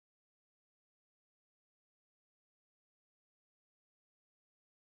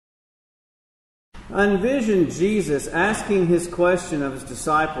I envision Jesus asking his question of his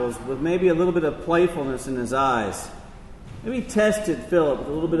disciples with maybe a little bit of playfulness in his eyes. Maybe he tested Philip with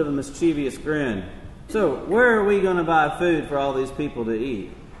a little bit of a mischievous grin. So, where are we going to buy food for all these people to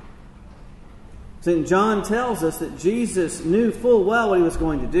eat? St. John tells us that Jesus knew full well what he was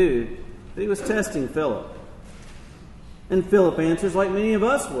going to do, but he was testing Philip. And Philip answers like many of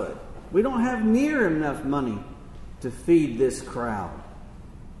us would. We don't have near enough money to feed this crowd.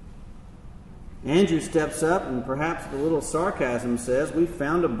 Andrew steps up and perhaps with a little sarcasm says, we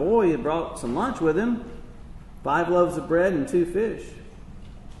found a boy who brought some lunch with him. 5 loaves of bread and 2 fish.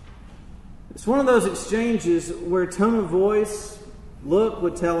 It's one of those exchanges where tone of voice, look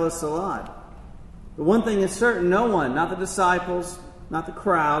would tell us a lot. But one thing is certain, no one, not the disciples, not the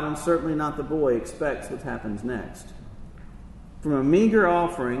crowd, and certainly not the boy, expects what happens next. From a meager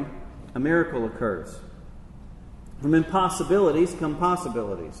offering, a miracle occurs. From impossibilities come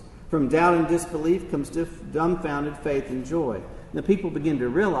possibilities. From doubt and disbelief comes dumbfounded faith and joy. And the people begin to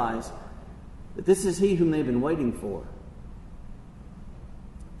realize that this is he whom they've been waiting for.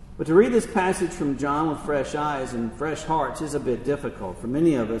 But to read this passage from John with fresh eyes and fresh hearts is a bit difficult. For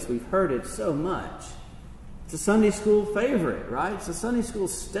many of us, we've heard it so much. It's a Sunday school favorite, right? It's a Sunday school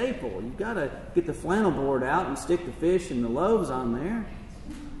staple. You've got to get the flannel board out and stick the fish and the loaves on there.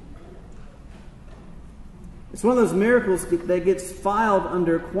 It's one of those miracles that gets filed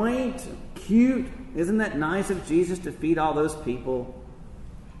under quaint, cute. Isn't that nice of Jesus to feed all those people?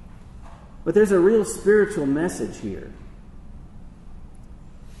 But there's a real spiritual message here.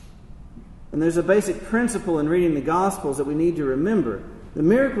 And there's a basic principle in reading the Gospels that we need to remember. The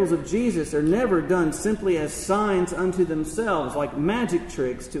miracles of Jesus are never done simply as signs unto themselves, like magic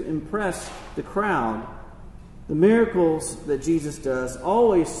tricks to impress the crowd. The miracles that Jesus does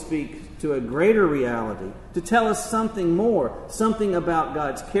always speak to a greater reality, to tell us something more, something about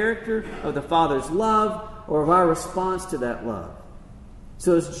God's character, of the Father's love, or of our response to that love.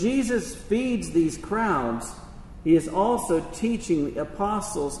 So as Jesus feeds these crowds, he is also teaching the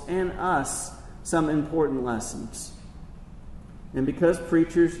apostles and us some important lessons. And because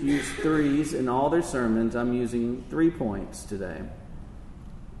preachers use 3s in all their sermons, I'm using 3 points today.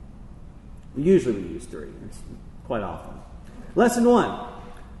 Usually we use 3. It's quite often. Lesson 1.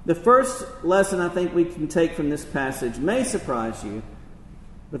 The first lesson I think we can take from this passage may surprise you,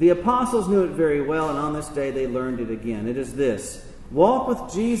 but the apostles knew it very well, and on this day they learned it again. It is this: walk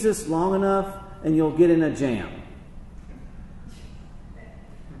with Jesus long enough and you'll get in a jam.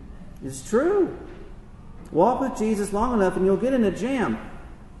 It's true. Walk with Jesus long enough and you'll get in a jam.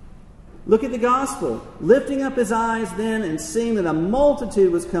 Look at the gospel. Lifting up his eyes then and seeing that a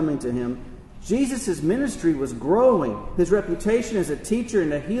multitude was coming to him, Jesus' ministry was growing. His reputation as a teacher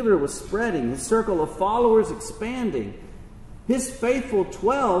and a healer was spreading. His circle of followers expanding. His faithful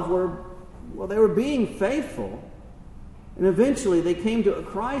 12 were being faithful. And eventually they came to a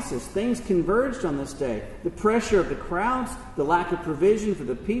crisis. Things converged on this day. The pressure of the crowds, the lack of provision for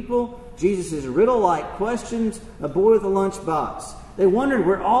the people, Jesus' riddle-like questions, a boy with a lunchbox. They wondered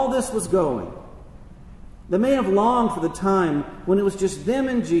where all this was going. They may have longed for the time when it was just them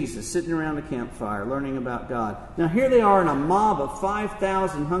and Jesus sitting around a campfire learning about God. Now here they are in a mob of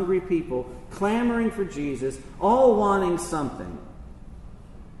 5,000 hungry people clamoring for Jesus, all wanting something.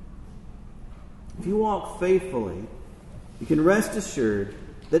 If you walk faithfully, you can rest assured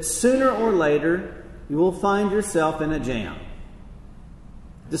that sooner or later you will find yourself in a jam.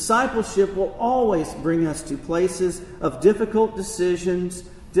 Discipleship will always bring us to places of difficult decisions,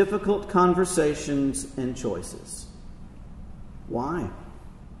 difficult conversations, and choices. Why?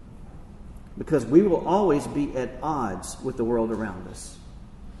 Because we will always be at odds with the world around us.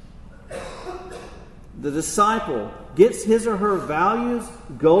 The disciple gets his or her values,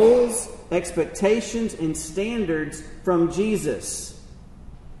 goals, expectations, and standards from Jesus.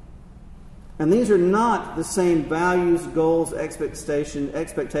 And these are not the same values, goals, expectations,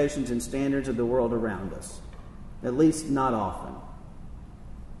 and standards of the world around us. At least not often.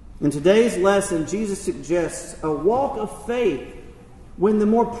 In today's lesson, Jesus suggests a walk of faith when the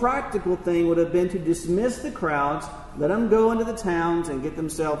more practical thing would have been to dismiss the crowds, let them go into the towns and get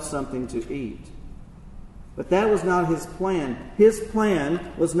themselves something to eat. But that was not his plan. His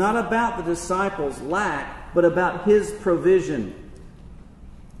plan was not about the disciples' lack, but about his provision.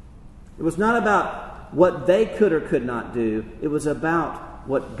 It was not about what they could or could not do. It was about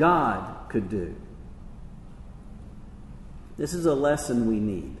what God could do. This is a lesson we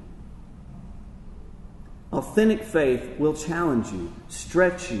need. Authentic faith will challenge you,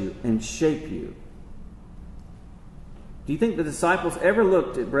 stretch you, and shape you. Do you think the disciples ever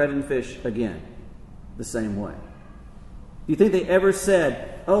looked at bread and fish again the same way? Do Do you think they ever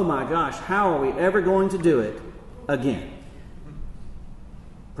said, oh my gosh, how are we ever going to do it again?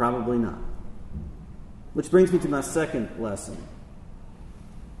 Probably not. Which brings me to my second lesson.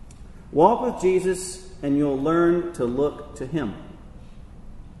 Walk with Jesus and you'll learn to look to Him.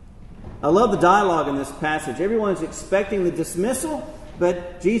 I love the dialogue in this passage. Everyone's expecting the dismissal,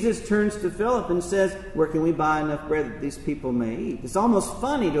 but Jesus turns to Philip and says, where can we buy enough bread that these people may eat? It's almost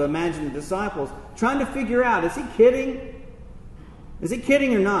funny to imagine the disciples trying to figure out, is he kidding? Is he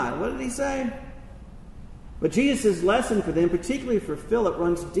kidding or not? What did he say? But Jesus' lesson for them, particularly for Philip,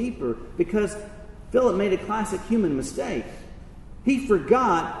 runs deeper because Philip made a classic human mistake. He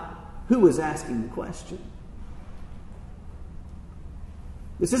forgot who was asking the question.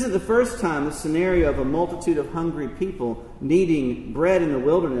 This isn't the first time the scenario of a multitude of hungry people needing bread in the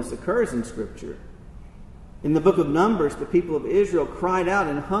wilderness occurs in Scripture. In the book of Numbers, the people of Israel cried out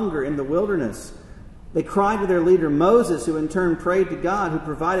in hunger in the wilderness. They cried to their leader Moses, who in turn prayed to God, who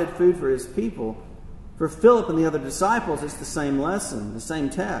provided food for his people. For Philip and the other disciples, it's the same lesson, the same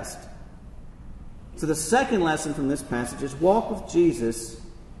test. So the second lesson from this passage is walk with Jesus.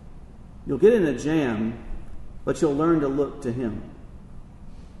 You'll get in a jam, but you'll learn to look to Him.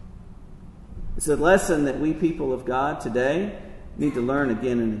 It's a lesson that we people of God today need to learn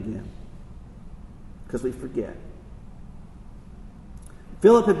again and again, because we forget.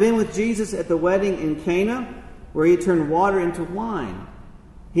 Philip had been with Jesus at the wedding in Cana, where he turned water into wine.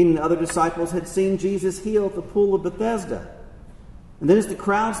 He and the other disciples had seen Jesus heal at the pool of Bethesda. And then as the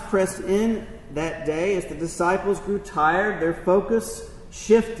crowds pressed in that day, as the disciples grew tired, their focus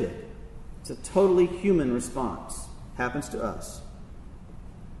shifted. It's a totally human response. Happens to us.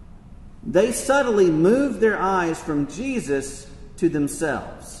 They subtly moved their eyes from Jesus to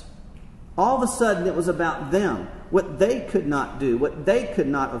themselves. All of a sudden it was about them, what they could not do, what they could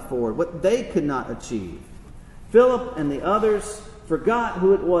not afford, what they could not achieve. Philip and the others forgot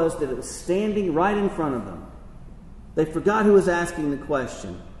who it was that was standing right in front of them. They forgot who was asking the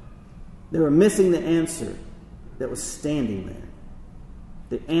question. They were missing the answer that was standing there.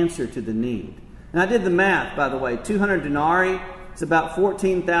 The answer to the need. And I did the math, by the way. 200 denarii, it's about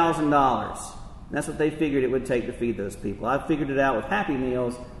 $14,000. That's what they figured it would take to feed those people. I figured it out with Happy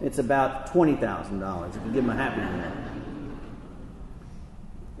Meals. It's about $20,000 if you give them a Happy Meal.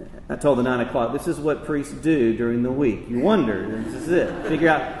 I told the 9 o'clock, this is what priests do during the week. You wonder, this is it. Figure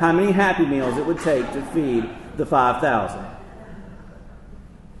out how many Happy Meals it would take to feed the 5,000.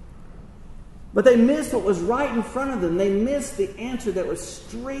 But they missed what was right in front of them. They missed the answer that was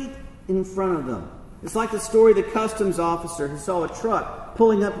straight in front of them. It's like the story of the customs officer who saw a truck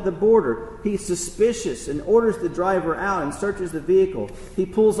pulling up at the border. He's suspicious and orders the driver out and searches the vehicle. He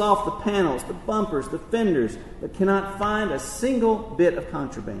pulls off the panels, the bumpers, the fenders, but cannot find a single bit of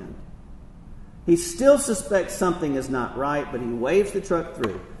contraband. He still suspects something is not right, but he waves the truck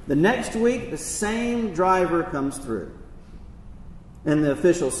through. The next week, the same driver comes through. And the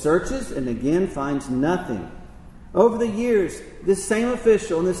official searches and again finds nothing. Over the years, this same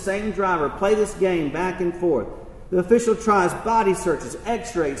official and this same driver play this game back and forth. The official tries body searches,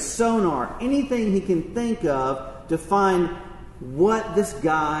 x-rays, sonar, anything he can think of to find what this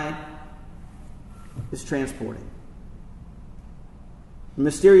guy is transporting. The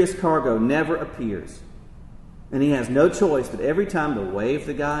mysterious cargo never appears. And he has no choice but every time to wave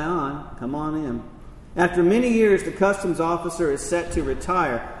the guy on, come on in. After many years, the customs officer is set to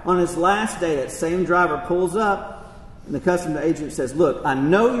retire. On his last day, that same driver pulls up, and the customs agent says, look, I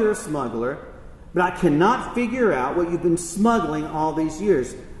know you're a smuggler, but I cannot figure out what you've been smuggling all these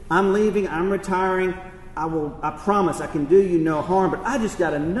years. I'm leaving, I'm retiring, I promise I can do you no harm, but I just got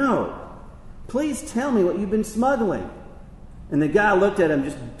to know. Please tell me what you've been smuggling. And the guy looked at him,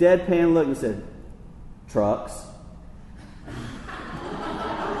 just deadpan look, and said, trucks.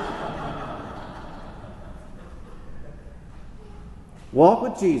 Walk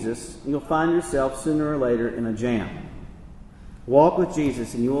with Jesus, and you'll find yourself sooner or later in a jam. Walk with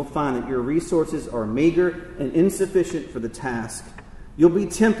Jesus, and you will find that your resources are meager and insufficient for the task. You'll be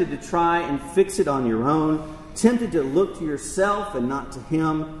tempted to try and fix it on your own, tempted to look to yourself and not to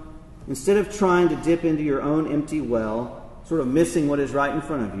Him, instead of trying to dip into your own empty well, sort of missing what is right in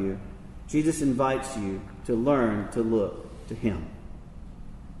front of you. Jesus invites you to learn to look to Him.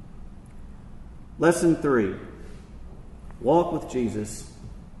 Lesson 3. Walk with Jesus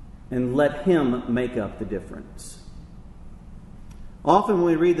and let Him make up the difference. Often when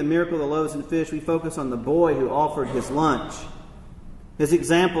we read the miracle of the loaves and fish, we focus on the boy who offered his lunch. His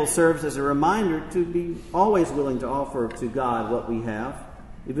example serves as a reminder to be always willing to offer to God what we have,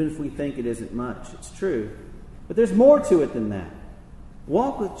 even if we think it isn't much. It's true. But there's more to it than that.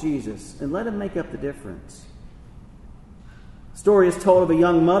 Walk with Jesus and let Him make up the difference. Story is told of a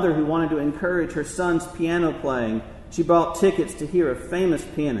young mother who wanted to encourage her son's piano playing. She bought tickets to hear a famous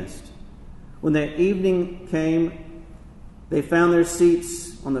pianist. When the evening came, they found their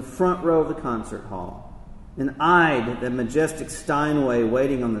seats on the front row of the concert hall and eyed the majestic Steinway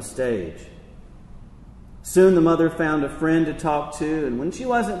waiting on the stage. Soon the mother found a friend to talk to, and when she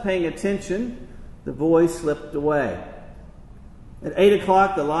wasn't paying attention, the boy slipped away. At 8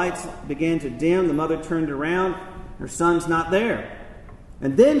 o'clock, the lights began to dim. The mother turned around. Her son's not there.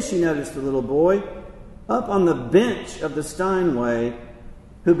 And then she noticed the little boy up on the bench of the Steinway,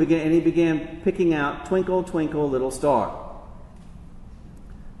 he began picking out Twinkle, Twinkle, Little Star.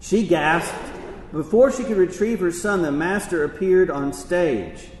 She gasped. Before she could retrieve her son, the master appeared on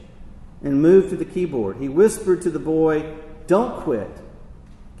stage and moved to the keyboard. He whispered to the boy, "Don't quit.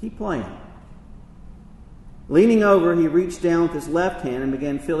 Keep playing." Leaning over, he reached down with his left hand and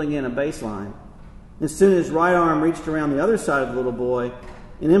began filling in a bass line. As soon as his right arm reached around the other side of the little boy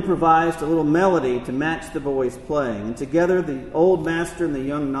and improvised a little melody to match the boy's playing. And together, the old master and the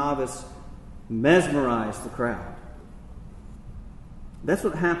young novice mesmerized the crowd. That's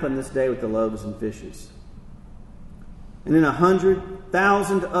what happened this day with the loaves and fishes. And in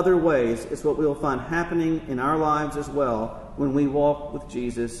 100,000 other ways, it's what we will find happening in our lives as well when we walk with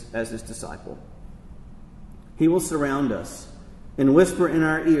Jesus as his disciple. He will surround us and whisper in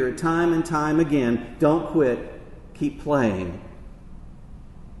our ear time and time again, "Don't quit, keep playing."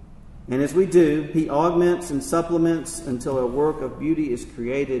 And as we do, he augments and supplements until a work of beauty is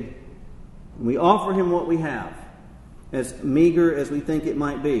created. And we offer him what we have, as meager as we think it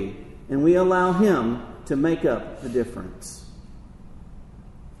might be, and we allow him to make up the difference.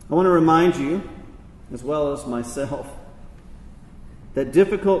 I want to remind you, as well as myself, that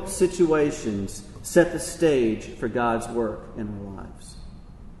difficult situations set the stage for God's work in our lives.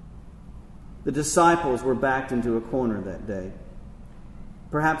 The disciples were backed into a corner that day.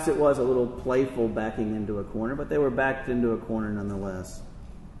 Perhaps it was a little playful backing into a corner, but they were backed into a corner nonetheless.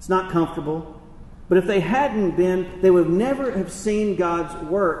 It's not comfortable, but if they hadn't been, they would never have seen God's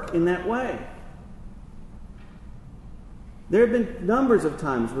work in that way. There have been numbers of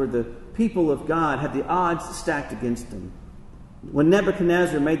times where the people of God had the odds stacked against them. When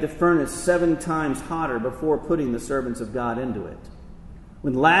Nebuchadnezzar made the furnace 7 times hotter before putting the servants of God into it.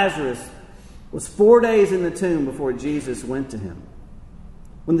 When Lazarus was 4 days in the tomb before Jesus went to him.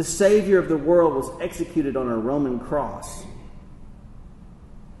 When the Savior of the world was executed on a Roman cross.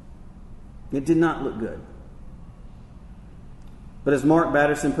 It did not look good. But as Mark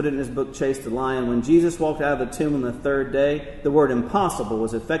Batterson put it in his book, Chase the Lion, when Jesus walked out of the tomb on the 3rd day, the word impossible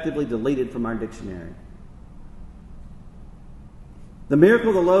was effectively deleted from our dictionary. The miracle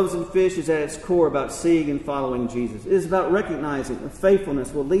of the loaves and fish is at its core about seeing and following Jesus. It is about recognizing that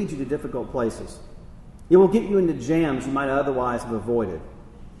faithfulness will lead you to difficult places. It will get you into jams you might otherwise have avoided.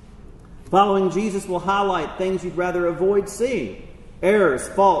 Following Jesus will highlight things you'd rather avoid seeing, errors,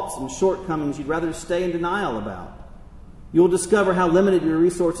 faults, and shortcomings you'd rather stay in denial about. You will discover how limited your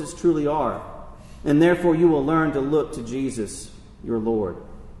resources truly are, and therefore you will learn to look to Jesus, your Lord.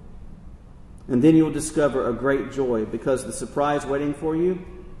 And then you will discover a great joy, because the surprise waiting for you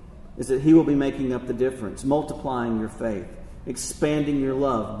is that he will be making up the difference, multiplying your faith, expanding your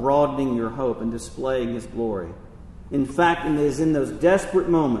love, broadening your hope, and displaying his glory. In fact, it is in those desperate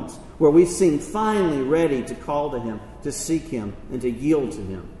moments where we seem finally ready to call to him, to seek him, and to yield to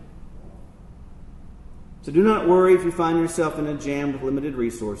him. So do not worry if you find yourself in a jam with limited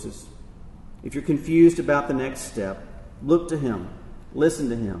resources. If you're confused about the next step, look to him, listen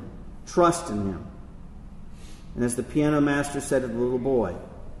to him, trust in him. And as the piano master said to the little boy,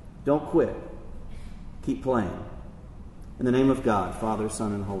 don't quit. Keep playing. In the name of God, Father,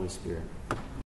 Son, and Holy Spirit.